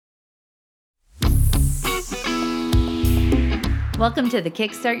Welcome to the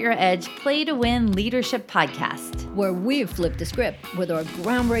Kickstart Your Edge Play to Win Leadership Podcast, where we've flipped the script with our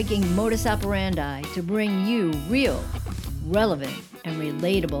groundbreaking modus operandi to bring you real, relevant, and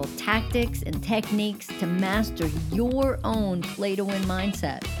relatable tactics and techniques to master your own play to win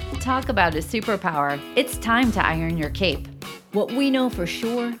mindset. Talk about a superpower. It's time to iron your cape. What we know for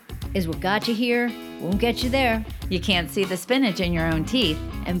sure is what got you here won't get you there. You can't see the spinach in your own teeth.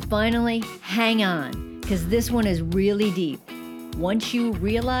 And finally, hang on, because this one is really deep. Once you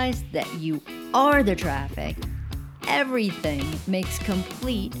realize that you are the traffic, everything makes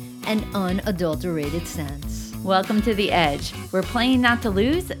complete and unadulterated sense. Welcome to The Edge, where playing not to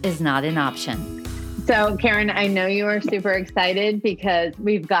lose is not an option. So, Karen, I know you are super excited because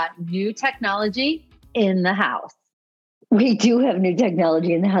we've got new technology in the house. We do have new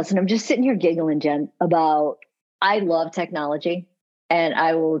technology in the house, and I'm just sitting here giggling, Jen, about I love technology. And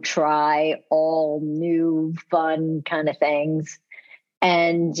I will try all new, fun kind of things,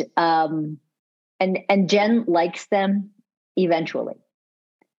 and Jen likes them eventually.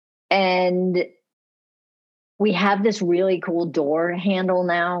 And we have this really cool door handle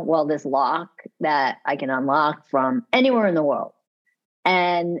now. Well, this lock that I can unlock from anywhere in the world,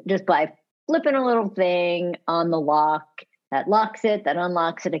 and just by flipping a little thing on the lock that locks it, that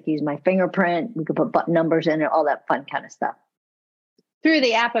unlocks it. I can use my fingerprint. We could put button numbers in it, all that fun kind of stuff. Through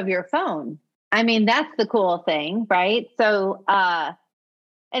the app of your phone. I mean, that's the cool thing, right? So, and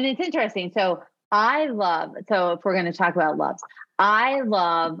it's interesting. So if we're going to talk about loves, I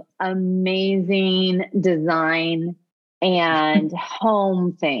love amazing design and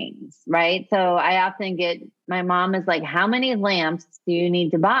home things, right? So I often my mom is like, how many lamps do you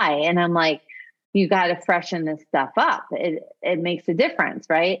need to buy? And I'm like, you got to freshen this stuff up. It makes a difference,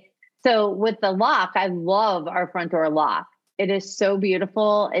 right? So with the lock, I love our front door lock. It is so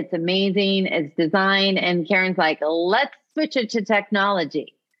beautiful. It's amazing. It's designed. And Karen's like, let's switch it to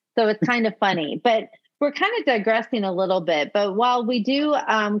technology. So it's kind of funny, but we're kind of digressing a little bit. But while we do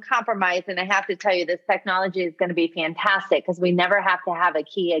compromise, and I have to tell you, this technology is going to be fantastic because we never have to have a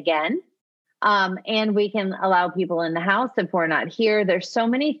key again. And we can allow people in the house if we're not here. There's so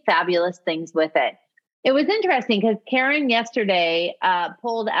many fabulous things with it. It was interesting because Karen yesterday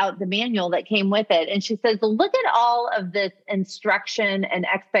pulled out the manual that came with it. And she says, look at all of this instruction and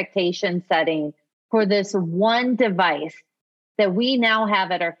expectation setting for this one device that we now have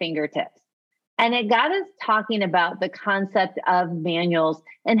at our fingertips. And it got us talking about the concept of manuals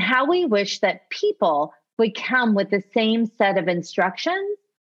and how we wish that people would come with the same set of instructions,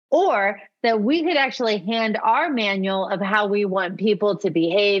 or that we could actually hand our manual of how we want people to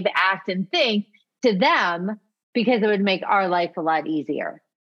behave, act, and think to them, because it would make our life a lot easier.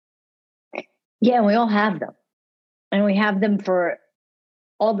 Yeah, and we all have them. And we have them for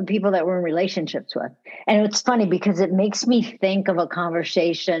all the people that we're in relationships with. And it's funny because it makes me think of a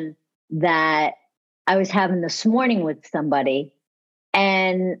conversation that I was having this morning with somebody.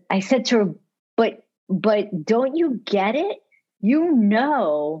 And I said to her, but don't you get it? You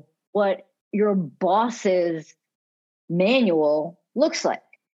know what your boss's manual looks like.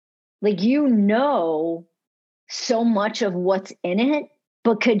 Like, you know so much of what's in it,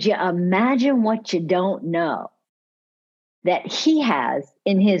 but could you imagine what you don't know that he has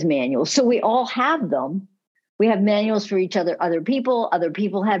in his manual? So we all have them. We have manuals for each other people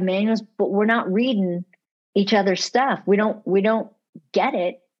have manuals, but we're not reading each other's stuff. We don't get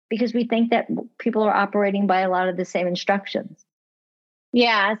it because we think that people are operating by a lot of the same instructions.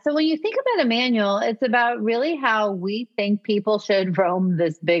 Yeah. So when you think about a manual, it's about really how we think people should roam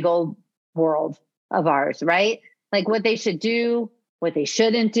this big old world of ours, right? Like what they should do, what they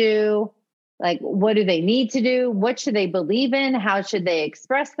shouldn't do, like what do they need to do? What should they believe in? How should they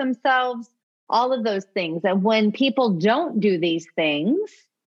express themselves? All of those things. And when people don't do these things,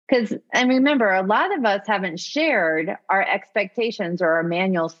 and remember, a lot of us haven't shared our expectations or our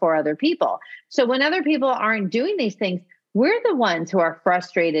manuals for other people. So when other people aren't doing these things, we're the ones who are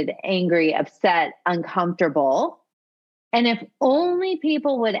frustrated, angry, upset, uncomfortable. And if only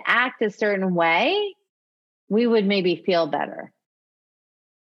people would act a certain way, we would maybe feel better.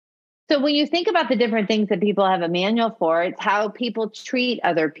 So when you think about the different things that people have a manual for, it's how people treat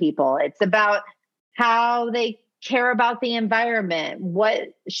other people. It's about how they care about the environment.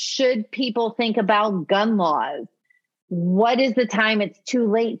 What should people think about gun laws? What is the time it's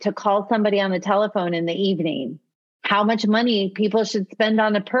too late to call somebody on the telephone in the evening? How much money people should spend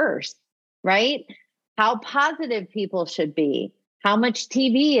on a purse, right? How positive people should be. How much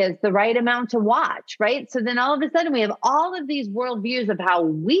TV is the right amount to watch, right? So then all of a sudden we have all of these worldviews of how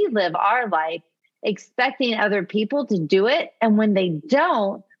we live our life, expecting other people to do it. And when they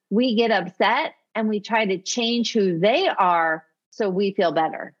don't, we get upset and we try to change who they are so we feel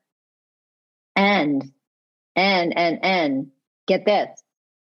better. And get this,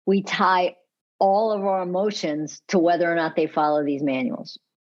 we tie all of our emotions to whether or not they follow these manuals.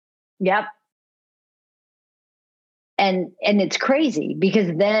 Yep. And it's crazy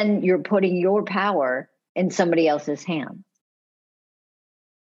because then you're putting your power in somebody else's hands.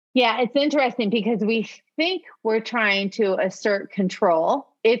 Yeah, it's interesting because we think we're trying to assert control.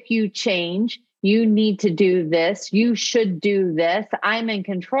 If you change, you need to do this. You should do this. I'm in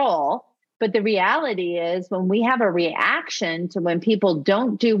control. But the reality is when we have a reaction to when people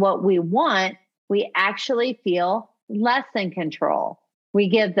don't do what we want, we actually feel less in control. We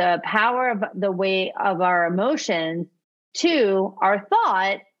give the power of the weight of our emotions to our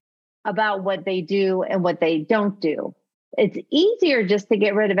thought about what they do and what they don't do. It's easier just to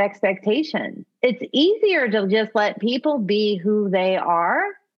get rid of expectations. It's easier to just let people be who they are.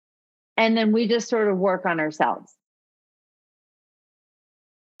 And then we just sort of work on ourselves.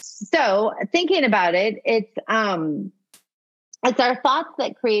 So thinking about it, it's our thoughts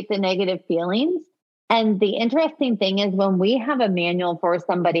that create the negative feelings. And the interesting thing is when we have a manual for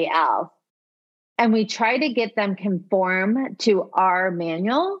somebody else and we try to get them conform to our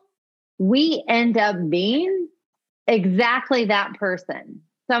manual, we end up being exactly that person.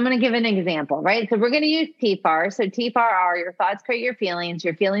 So I'm going to give an example, right? So we're going to use TFAR. So TFAR are your thoughts create your feelings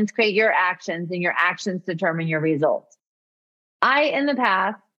create your actions, and your actions determine your results. I, in the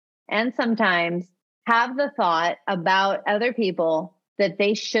past, and sometimes have the thought about other people that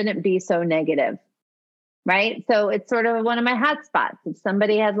they shouldn't be so negative, right? So it's sort of one of my hot spots. If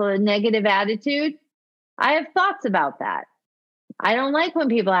somebody has a negative attitude, I have thoughts about that. I don't like when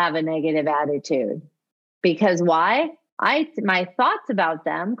people have a negative attitude because why? My thoughts about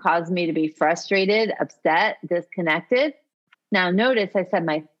them cause me to be frustrated, upset, disconnected. Now, notice I said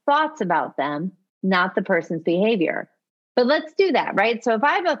my thoughts about them, not the person's behavior. But let's do that, right? So if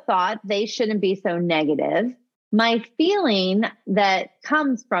I have a thought, they shouldn't be so negative, my feeling that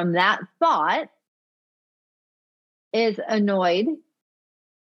comes from that thought is annoyed.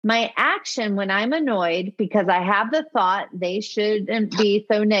 My action when I'm annoyed because I have the thought they shouldn't be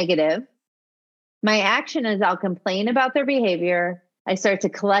so negative, my action is I'll complain about their behavior. I start to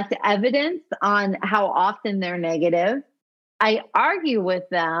collect evidence on how often they're negative. I argue with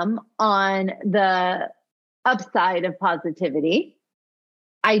them on the upside of positivity.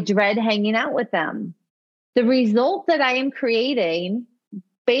 I dread hanging out with them. The result that I am creating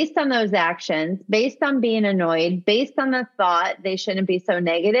based on those actions, based on being annoyed, based on the thought they shouldn't be so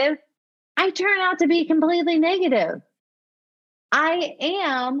negative, I turn out to be completely negative. I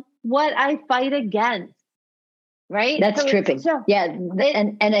am what I fight against, right? That's trippy.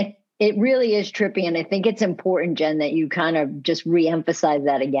 It really is trippy. And I think it's important, Jen, that you kind of just reemphasize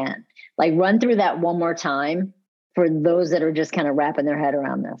that again. Like run through that one more time for those that are just kind of wrapping their head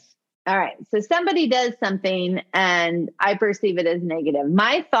around this. All right. So somebody does something and I perceive it as negative.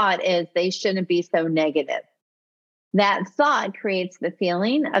 My thought is they shouldn't be so negative. That thought creates the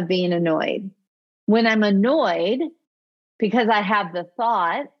feeling of being annoyed. When I'm annoyed because I have the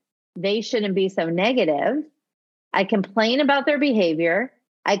thought they shouldn't be so negative, I complain about their behavior.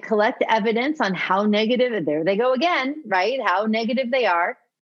 I collect evidence on how negative, there they go again, right? How negative they are.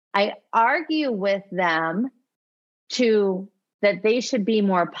 I argue with them that they should be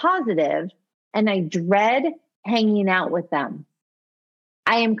more positive, and I dread hanging out with them.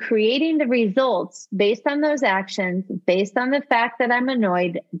 I am creating the results based on those actions, based on the fact that I'm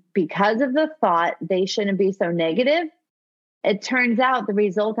annoyed because of the thought they shouldn't be so negative. It turns out the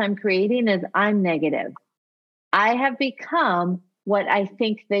result I'm creating is I'm negative. I have become what I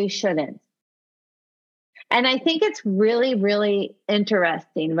think they shouldn't. And I think it's really, really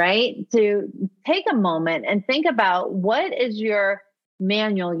interesting, right? To take a moment and think about what is your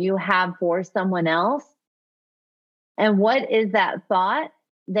manual you have for someone else? And what is that thought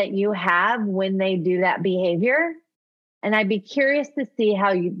that you have when they do that behavior? And I'd be curious to see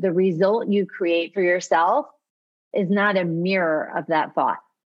how the result you create for yourself is not a mirror of that thought.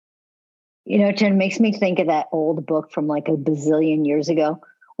 You know, Jen, makes me think of that old book from like a bazillion years ago.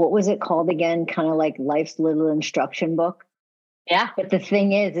 What was it called again? Kind of like Life's Little Instruction Book. Yeah. But the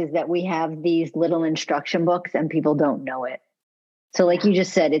thing is that we have these little instruction books and people don't know it. So like you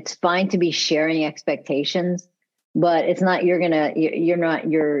just said, it's fine to be sharing expectations, but it's not, you're a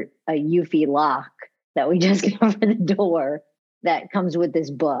Eufy lock that we just get over the door that comes with this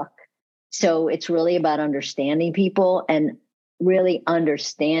book. So it's really about understanding people and really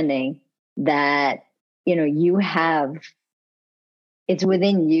understanding that, you know, it's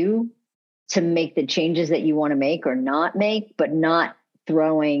within you to make the changes that you want to make or not make, but not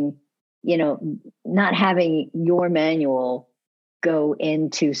throwing, not having your manual go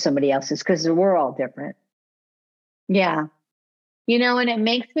into somebody else's because we're all different. Yeah. And it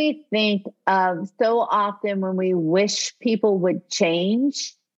makes me think of so often when we wish people would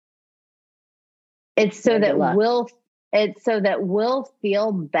change, it's so that we'll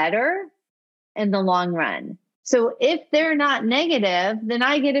feel better in the long run. So if they're not negative, then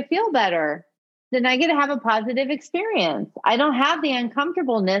I get to feel better. Then I get to have a positive experience. I don't have the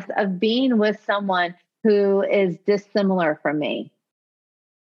uncomfortableness of being with someone who is dissimilar from me.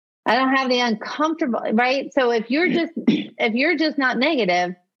 I don't have the uncomfortable, right? So if you're just not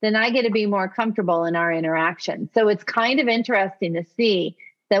negative, then I get to be more comfortable in our interaction. So it's kind of interesting to see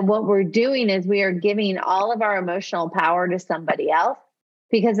that what we're doing is we are giving all of our emotional power to somebody else,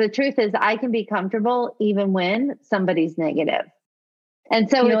 because the truth is I can be comfortable even when somebody's negative. And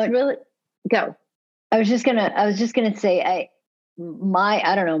so really go. I was just gonna say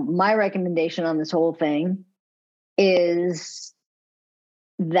my recommendation on this whole thing is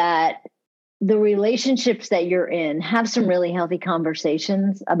that the relationships that you're in, have some really healthy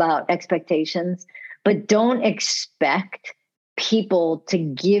conversations about expectations, but don't expect people to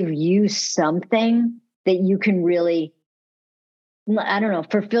give you something that you can really,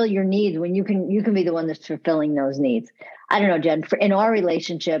 fulfill your needs when you can be the one that's fulfilling those needs. I don't know, Jen, in our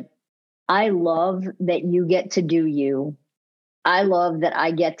relationship, I love that you get to do you. I love that I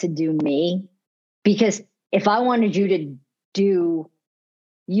get to do me, because if I wanted you to do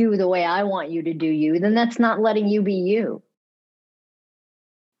you the way I want you to do you, then that's not letting you be you.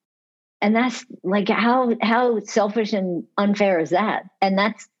 And that's like, how selfish and unfair is that? And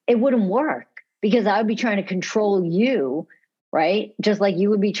it wouldn't work, because I would be trying to control you, right? Just like you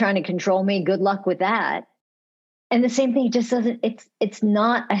would be trying to control me. Good luck with that. And the same thing, it's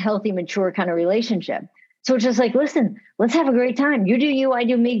not a healthy, mature kind of relationship. So it's just like, listen, let's have a great time. You do you, I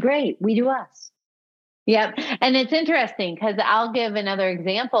do me. Great. We do us. Yep. And it's interesting because I'll give another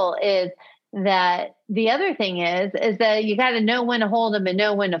example is that the other thing is that you got to know when to hold them and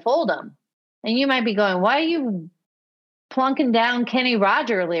know when to fold them. And you might be going, why are you plunking down Kenny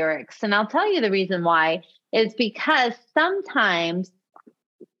Roger lyrics? And I'll tell you the reason why is because sometimes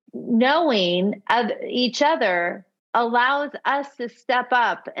knowing of each other allows us to step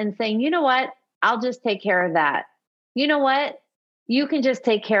up and saying, you know what, I'll just take care of that. You know what, you can just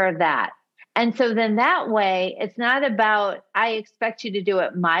take care of that. And so then that way, it's not about, I expect you to do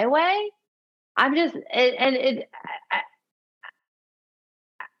it my way. I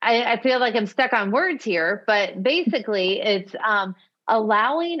feel like I'm stuck on words here, but basically it's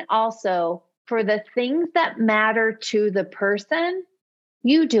allowing also for the things that matter to the person,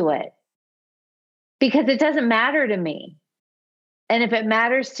 you do it. Because it doesn't matter to me. And if it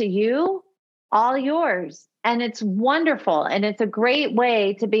matters to you, all yours. And it's wonderful. And it's a great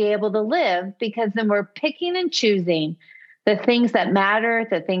way to be able to live, because then we're picking and choosing the things that matter,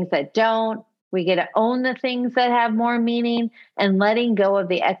 the things that don't. We get to own the things that have more meaning and letting go of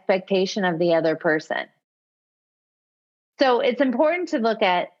the expectation of the other person. So it's important to look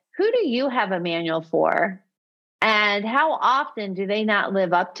at, who do you have a manual for? And how often do they not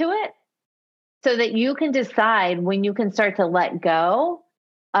live up to it? So that you can decide when you can start to let go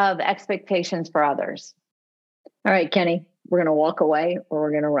of expectations for others. All right, Kenny, we're going to walk away or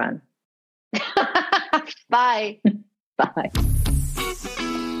we're going to run. Bye. Bye.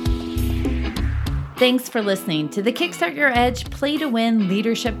 Thanks for listening to the Kickstart Your Edge Play to Win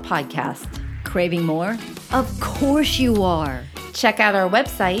Leadership Podcast. Craving more? Of course you are. Check out our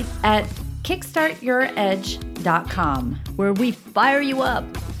website at kickstartyouredge.com, where we fire you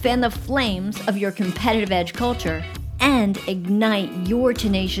up, fan the flames of your competitive edge culture, and ignite your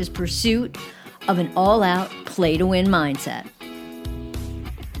tenacious pursuit of an all-out play-to-win mindset.